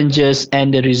 its challenges,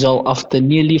 and the result after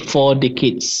nearly 4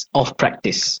 decades of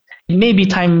practice. It may be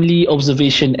timely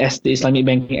observation as the Islamic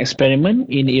banking experiment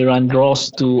in Iran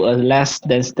draws to a less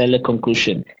than stellar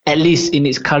conclusion, at least in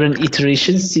its current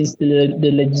iteration, since the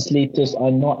legislators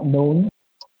are not known.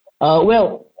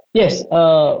 Yes,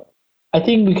 I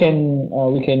think we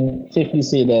can safely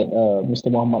say that Mr.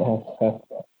 Muhammad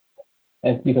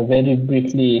have given a very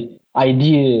briefly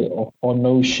idea of or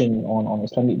notion on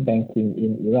Islamic banking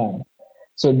in Iran.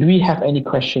 So, do we have any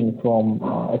question from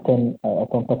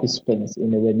participants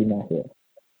in the webinar here?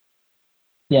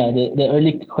 Yeah, the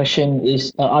early question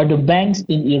is: are the banks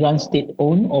in Iran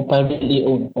state-owned or privately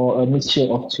owned, or a mixture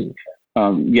of two?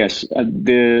 Yes,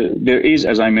 there is,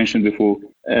 as I mentioned before,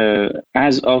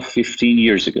 as of 15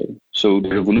 years ago. So the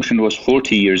revolution was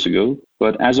 40 years ago,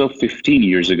 but as of 15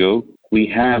 years ago, we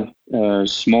have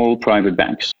small private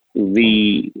banks.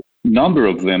 The number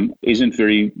of them isn't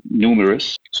very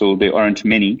numerous, so there aren't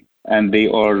many, and they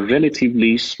are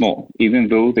relatively small, even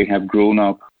though they have grown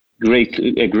up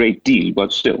a great deal,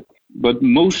 but still. But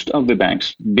most of the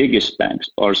banks, biggest banks,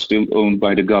 are still owned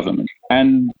by the government.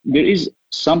 And there is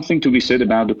something to be said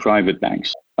about the private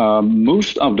banks.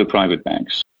 Most of the private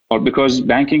banks are, because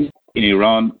banking in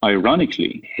Iran,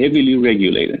 ironically, heavily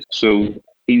regulated. So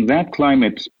in that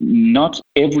climate, not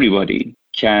everybody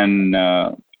can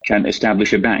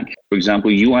establish a bank. For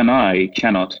example, you and I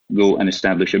cannot go and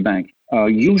establish a bank.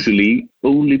 Usually,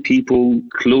 only people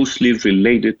closely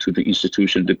related to the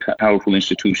institution, the powerful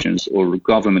institutions or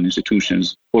government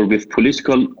institutions, or with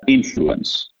political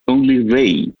influence, only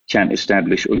they can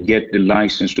establish or get the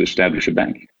license to establish a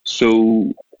bank.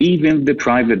 So even the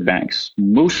private banks,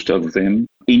 most of them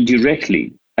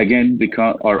indirectly, again,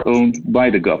 are owned by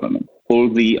the government, or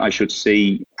I should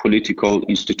say, political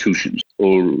institutions,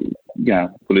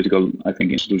 political, I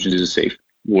think institutions is a safe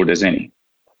word as any.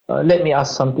 Let me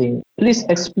ask something. Please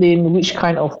explain which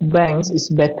kind of banks is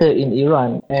better in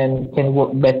Iran and can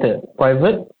work better,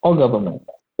 private or government?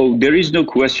 Oh, there is no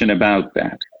question about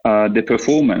that. The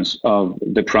performance of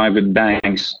the private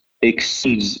banks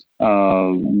exceeds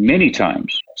many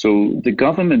times. So the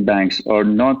government banks are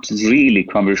not really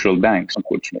commercial banks,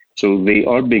 unfortunately. So they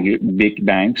are big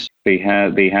banks. They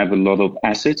have a lot of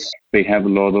assets. They have a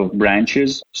lot of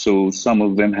branches. So some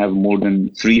of them have more than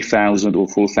 3,000 or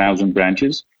 4,000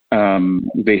 branches.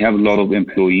 They have a lot of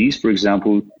employees. For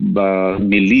example,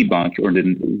 Milli Bank, or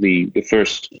the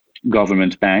first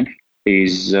government bank,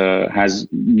 has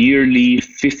nearly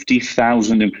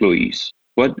 50,000 employees,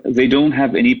 but they don't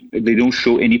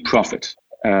show any profit.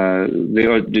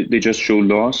 They just show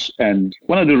loss, and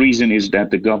one of the reasons is that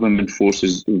the government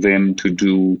forces them to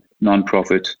do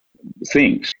non-profit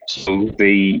things. So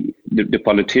the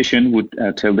politician would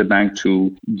tell the bank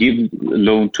to give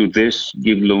loan to this,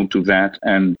 give loan to that,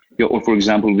 and or for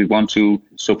example, we want to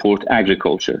support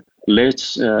agriculture.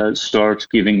 Let's start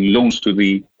giving loans to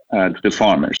the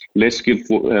farmers. Let's give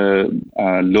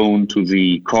loan to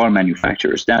the car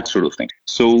manufacturers, that sort of thing.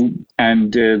 So,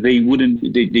 and they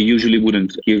usually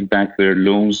wouldn't give back their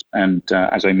loans. And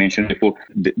as I mentioned before,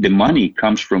 the money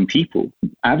comes from people,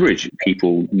 average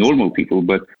people, normal people.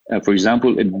 But for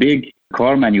example, a big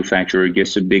car manufacturer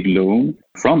gets a big loan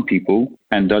from people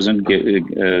and doesn't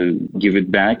give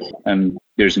it back, and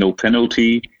there's no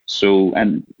penalty. So,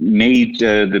 and made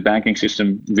the banking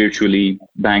system virtually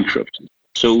bankrupt.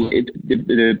 So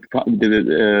the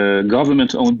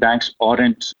government-owned banks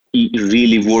aren't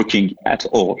really working at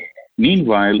all.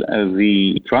 Meanwhile,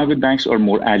 the private banks are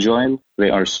more agile. They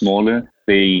are smaller.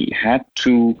 They had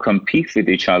to compete with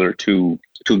each other to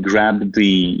grab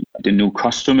the new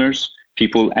customers.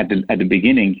 People at the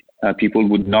beginning People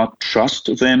would not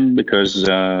trust them because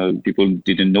people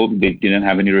didn't know, they didn't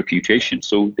have any reputation.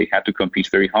 So they had to compete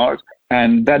very hard.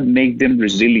 And that made them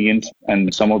resilient,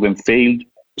 and some of them failed.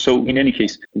 So in any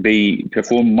case, they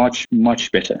perform much,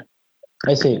 much better.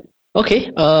 I see.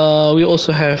 Okay. We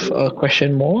also have a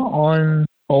question more on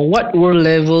what were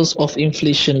levels of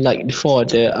inflation like before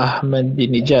the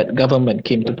Ahmadinejad government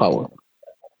came to power?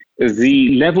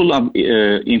 The level of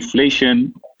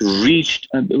inflation reached,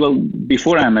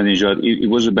 before Ahmadinejad, it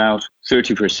was about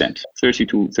 30%, 30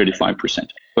 to 35%.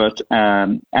 But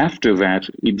after that,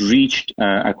 it reached,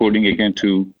 according again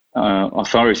to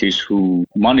authorities who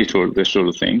monitor this sort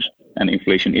of things, and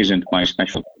inflation isn't my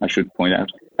special, I should point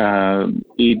out,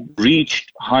 it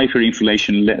reached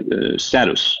hyperinflation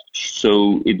status.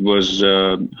 So it was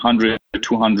 100,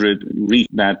 200,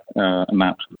 reached that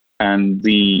amount. And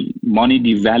the money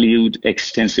devalued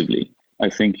extensively. I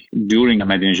think during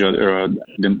Ahmadinejad era,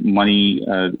 the money,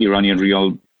 Iranian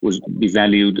rial, was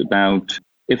devalued about,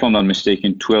 if I'm not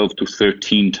mistaken, 12 to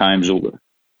 13 times over.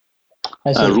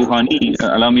 Rouhani,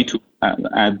 allow me to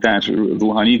add that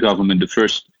Rouhani government, the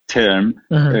first term,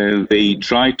 they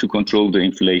tried to control the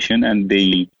inflation, and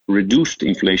they reduced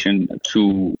inflation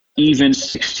to even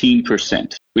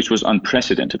 16%, which was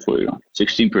unprecedented for Iran.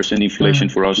 16% inflation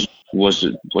for us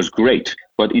was great.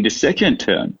 But in the second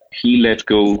term, he let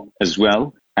go as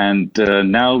well. And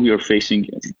now we are facing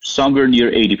somewhere near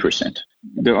 80%.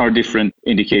 There are different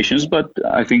indications, but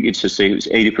I think it's a safe,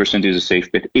 80% is a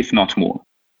safe bet, if not more.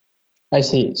 I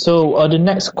see. So the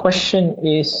next question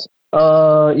is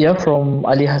from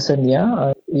Ali Hassan.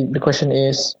 The question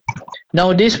is,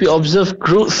 nowadays we observe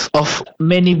growth of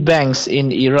many banks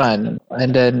in Iran,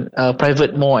 and then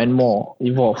private more and more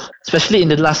evolve, especially in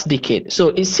the last decade. So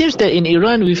it seems that in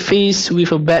Iran we face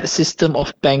with a bad system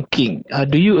of banking.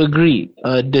 Do you agree?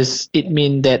 Does it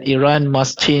mean that Iran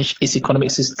must change its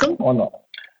economic system or not?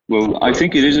 Well, I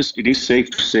think it is safe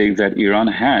to say that Iran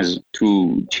has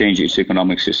to change its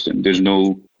economic system. There's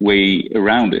no way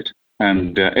around it,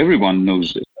 and everyone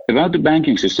knows it. About the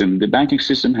banking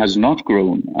system has not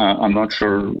grown. I'm not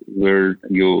sure where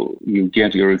you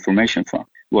get your information from.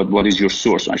 What is your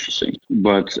source, I should say.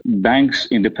 But banks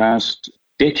in the past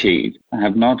decade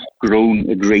have not grown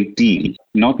a great deal,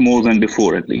 not more than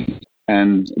before at least.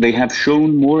 And they have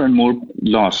shown more and more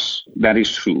loss. That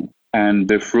is true. And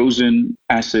their frozen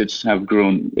assets have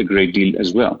grown a great deal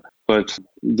as well. But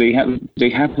they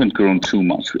haven't grown too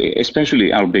much,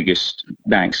 especially our biggest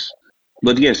banks.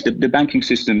 But yes, the banking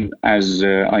system, as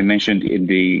I mentioned in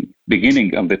the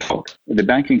beginning of the talk, the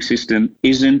banking system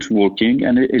isn't working,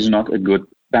 and it is not a good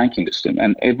banking system,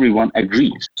 and everyone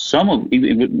agrees.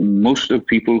 Most of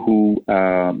people who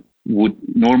would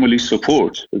normally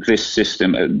support this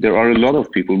system, there are a lot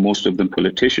of people, most of them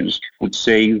politicians, would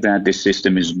say that the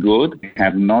system is good,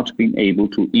 have not been able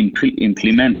to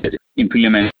implement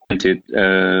it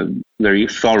very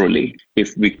thoroughly.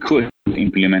 If we could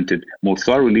implement it more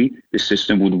thoroughly, the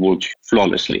system would work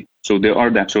flawlessly. So there are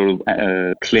that sort of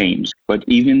claims. But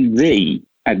even they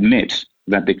admit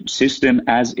that the system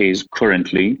as is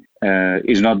currently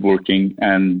is not working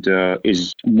and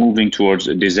is moving towards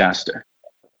a disaster.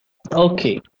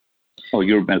 Okay. Oh,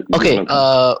 you're okay.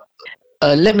 welcome.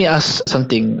 Let me ask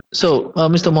something. So,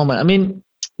 Mr. Mohammed,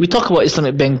 we talk about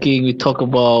Islamic banking, we talk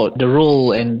about the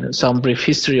role and some brief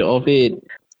history of it.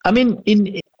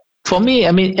 For me,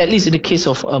 at least in the case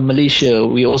of Malaysia,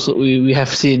 we have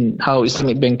seen how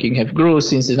Islamic banking have grown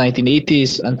since the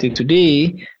 1980s until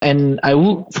today, and I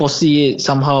would foresee it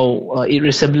somehow it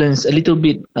resembles a little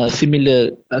bit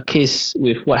similar case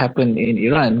with what happened in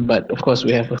Iran, but of course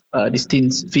we have a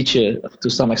distinct feature to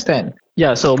some extent.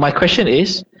 Yeah. So my question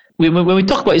is, when we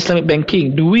talk about Islamic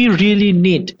banking, do we really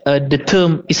need the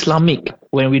term Islamic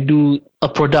when we do a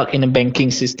product in a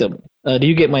banking system? Do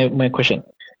you get my question?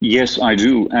 Yes, I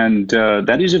do. And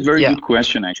that is a very good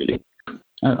question, actually.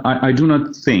 I do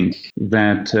not think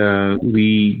that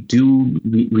we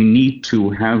need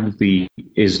to have the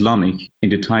Islamic in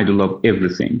the title of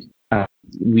everything.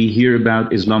 We hear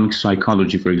about Islamic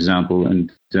psychology, for example,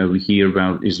 and we hear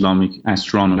about Islamic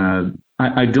astronomy.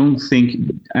 I don't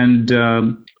think, and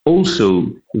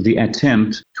also the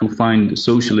attempt to find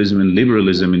socialism and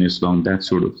liberalism in Islam, that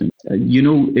sort of thing.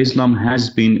 Islam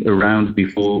has been around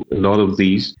before a lot of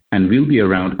these and will be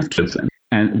around after them.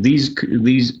 And these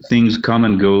things come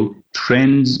and go.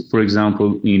 Trends, for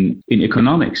example, in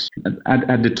economics.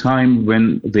 At the time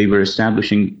when they were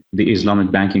establishing the Islamic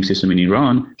banking system in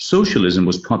Iran, socialism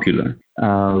was popular.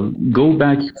 Go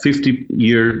back 50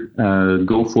 years,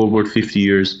 go forward 50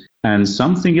 years, and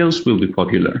something else will be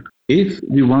popular. If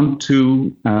we want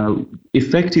to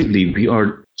effectively, we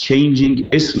are changing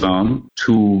Islam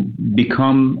to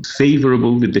become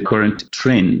favorable with the current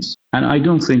trends. And I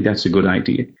don't think that's a good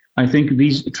idea. I think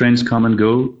these trends come and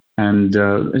go. And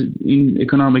in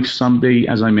economics, someday,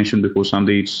 as I mentioned before,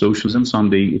 someday it's socialism,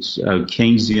 someday it's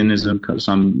Keynesianism,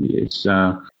 some it's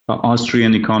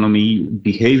Austrian economy.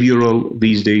 Behavioral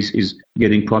these days is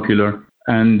getting popular.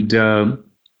 And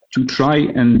to try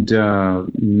and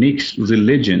mix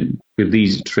religion with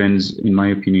these trends, in my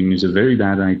opinion, is a very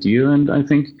bad idea. And I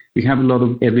think we have a lot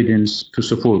of evidence to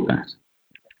support that.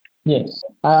 Yes,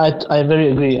 I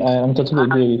very agree. I'm totally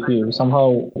agree with you.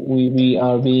 Somehow we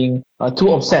are being too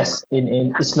obsessed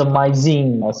in Islamizing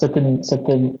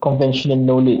certain conventional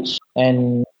knowledge.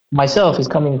 And myself is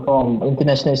coming from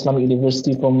International Islamic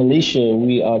University from Malaysia.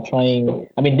 They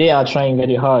are trying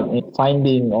very hard in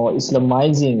finding or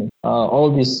Islamizing all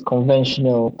this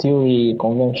conventional theory,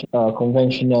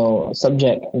 conventional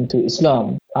subject into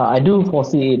Islam. I do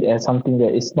foresee it as something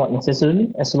that is not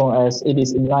necessary, as long as it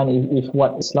is in line with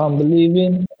what Islam believe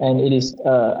in, and it is.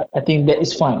 I think that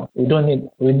is fine. We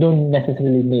don't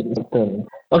necessarily need a term.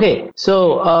 Okay,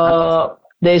 so.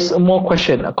 There's more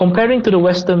question. Comparing to the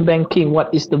Western banking, what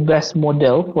is the best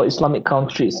model for Islamic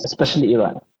countries, especially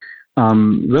Iran?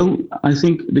 Well, I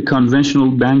think the conventional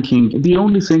banking, the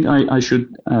only thing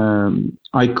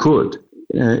I could,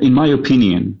 in my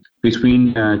opinion,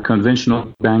 between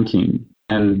conventional banking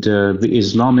and the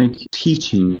Islamic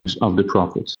teachings of the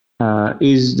Prophet,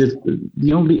 is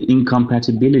the only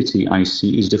incompatibility I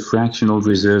see is the fractional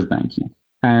reserve banking.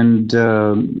 And,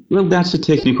 well, that's a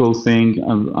technical thing.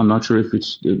 I'm not sure if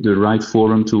it's the right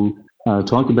forum to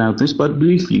talk about this, but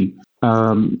briefly,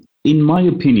 in my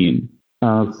opinion,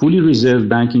 fully reserve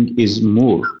banking is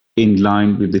more in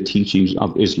line with the teachings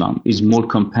of Islam, is more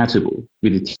compatible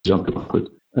with the teachings of the Prophet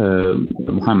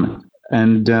Muhammad.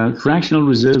 And fractional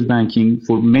reserve banking,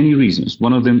 for many reasons.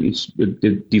 One of them is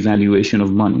the devaluation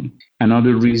of money.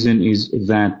 Another reason is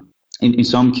that in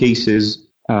some cases,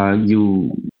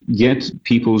 you get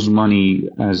people's money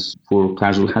as for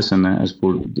Qazul Hasana, as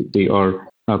for they are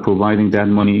providing that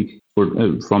money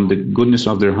from the goodness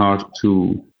of their heart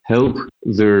to help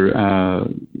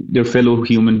their fellow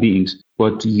human beings.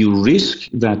 But you risk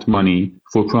that money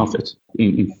for profit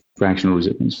in fractional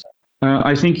reserves.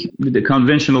 I think the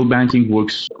conventional banking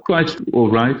works quite all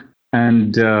right.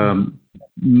 And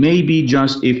maybe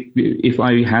just if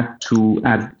I had to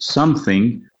add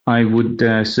something, I would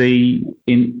say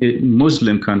in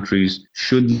Muslim countries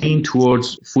should lean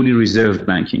towards fully reserved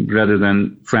banking rather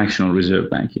than fractional reserve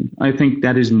banking. I think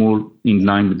that is more in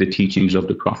line with the teachings of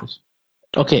the Prophet.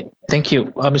 Okay, thank you,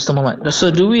 Mr. Muhammad. So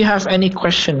do we have any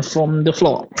question from the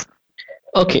floor?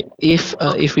 Okay,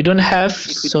 if we don't have,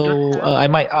 I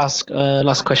might ask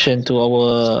last question to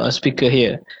our speaker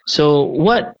here. So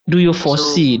what do you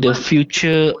foresee the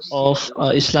future of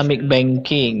Islamic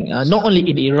banking, not only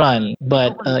in Iran,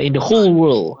 but in the whole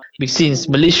world? Since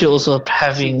Malaysia also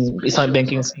having Islamic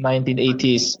banking since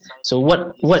 1980s. So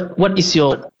what is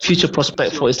your future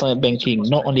prospect for Islamic banking,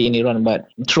 not only in Iran, but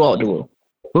throughout the world?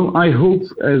 Well, I hope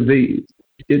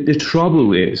the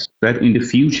trouble is that in the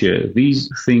future, these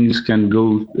things can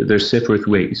go their separate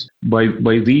ways.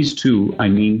 By these two, I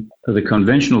mean the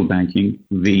conventional banking,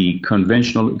 the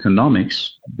conventional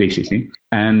economics, basically,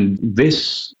 and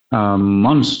this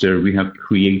monster we have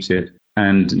created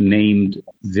and named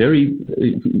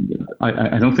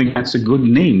I don't think that's a good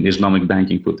name, Islamic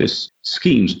banking, for this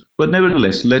schemes. But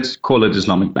nevertheless, let's call it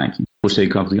Islamic banking for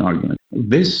sake of the argument.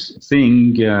 This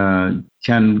thing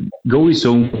can go its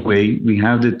own way. We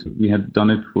have done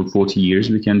it for 40 years.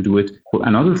 We can do it for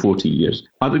another 40 years.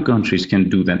 Other countries can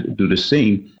do the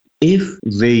same if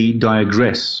they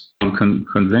digress from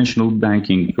conventional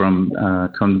banking, from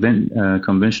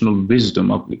conventional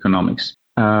wisdom of economics.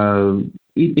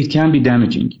 It can be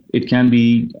damaging. It can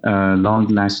be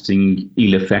long-lasting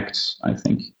ill effects, I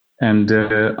think. And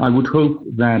I would hope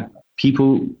that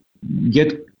people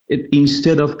get it,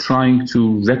 instead of trying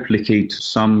to replicate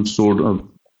some sort of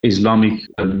Islamic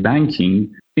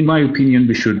banking. In my opinion,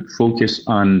 we should focus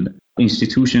on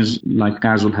institutions like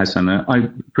Qazul Hasana.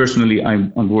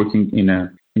 I'm working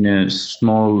in a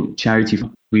small charity.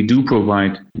 We do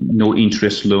provide no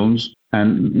interest loans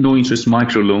and no interest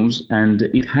microloans, and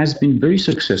it has been very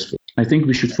successful. I think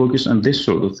we should focus on this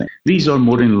sort of thing. These are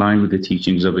more in line with the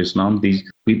teachings of Islam.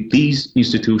 With these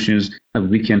institutions,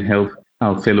 we can help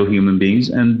our fellow human beings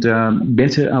and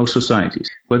better our societies.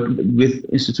 But with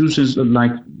institutions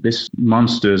like this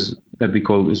monsters that we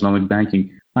call Islamic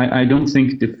banking, I don't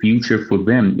think the future for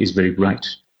them is very bright.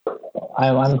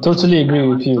 I totally agree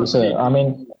with you, sir. I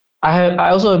mean, I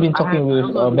also have been talking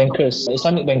with bankers,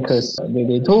 Islamic bankers.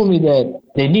 They told me that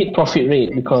they need profit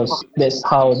rate because that's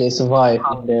how they survive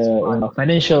in the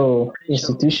financial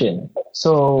institution.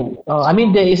 So I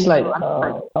mean, there is like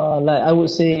I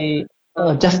would say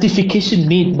justification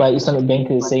made by Islamic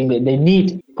bankers saying that they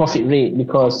need profit rate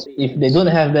because if they don't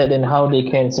have that, then how they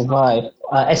can survive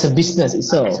as a business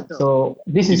itself. So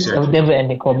this is a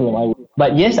never-ending problem.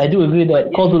 But yes, I do agree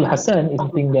that Qardul Hasan is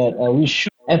something that we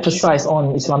should emphasize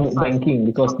on Islamic banking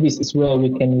because this is where we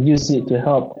can use it to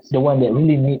help the one that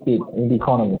really need it in the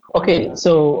economy. Okay,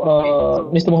 so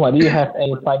Mr. Muhammad, do you have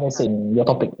any final say in your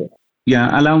topic here?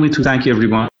 Yeah, allow me to thank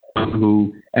everyone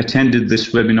who attended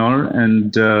this webinar,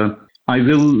 and I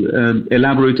will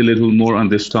elaborate a little more on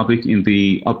this topic in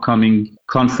the upcoming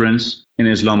conference in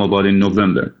Islamabad in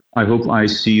November. I hope I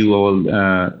see you all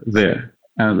there,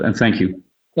 and thank you.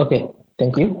 Okay,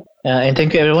 thank you. And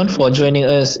thank you everyone for joining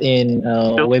us in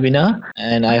webinar,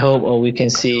 and I hope we can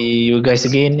see you guys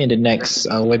again in the next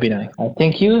webinar.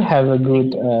 Thank you. Have a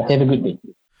good day.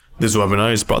 This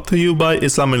webinar is brought to you by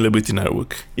Islam and Liberty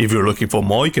Network. If you're looking for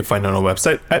more, you can find it on our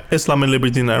website at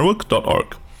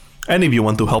islamandlibertynetwork.org. And if you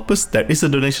want to help us, there is a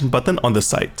donation button on the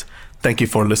site. Thank you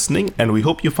for listening, and we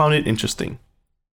hope you found it interesting.